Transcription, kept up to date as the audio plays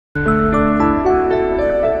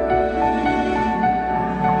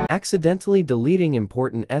Accidentally deleting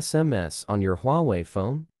important SMS on your Huawei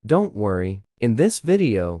phone? Don't worry. In this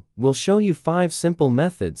video, we'll show you 5 simple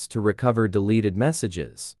methods to recover deleted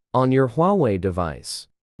messages on your Huawei device.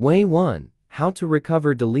 Way 1. How to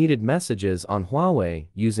recover deleted messages on Huawei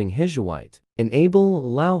using HiSuite.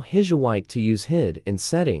 Allow HiSuite to use HID in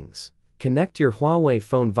settings. Connect your Huawei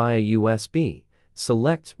phone via USB.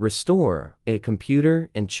 Select Restore a computer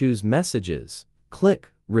and choose Messages. Click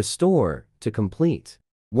Restore to complete.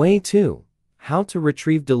 Way 2. How to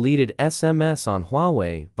retrieve deleted SMS on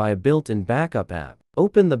Huawei via built-in backup app.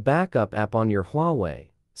 Open the backup app on your Huawei.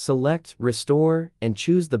 Select Restore and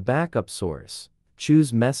choose the backup source.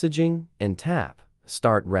 Choose Messaging and tap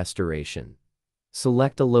Start Restoration.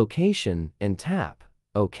 Select a location and tap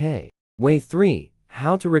OK. Way 3.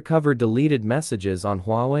 How to recover deleted messages on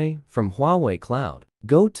Huawei from Huawei Cloud.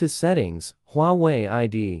 Go to Settings, Huawei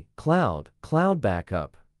ID, Cloud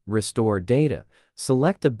Backup, Restore Data.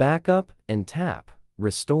 Select a backup and tap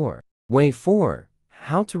Restore. Way 4.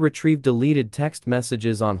 How to retrieve deleted text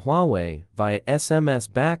messages on Huawei via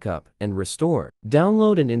SMS Backup and Restore.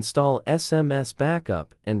 Download and install SMS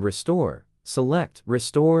Backup and Restore. Select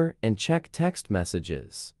Restore and check text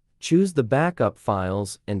messages. Choose the backup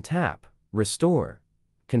files and tap Restore.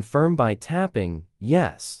 Confirm by tapping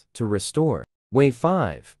Yes to restore. Way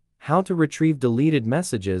 5. How to retrieve deleted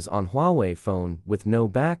messages on Huawei phone with no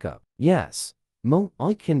backup. Yes.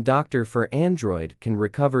 Doctor for Android can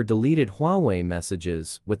recover deleted Huawei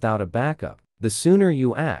messages without a backup. The sooner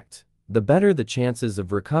you act, the better the chances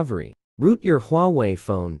of recovery. Root your Huawei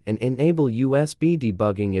phone and enable USB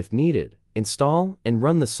debugging if needed. Install and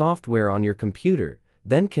run the software on your computer,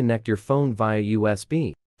 then connect your phone via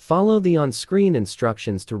USB. Follow the on-screen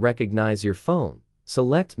instructions to recognize your phone.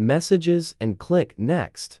 Select Messages and click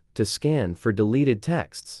Next to scan for deleted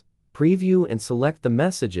texts. Preview and select the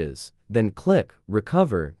messages, then click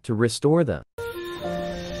Recover to restore them.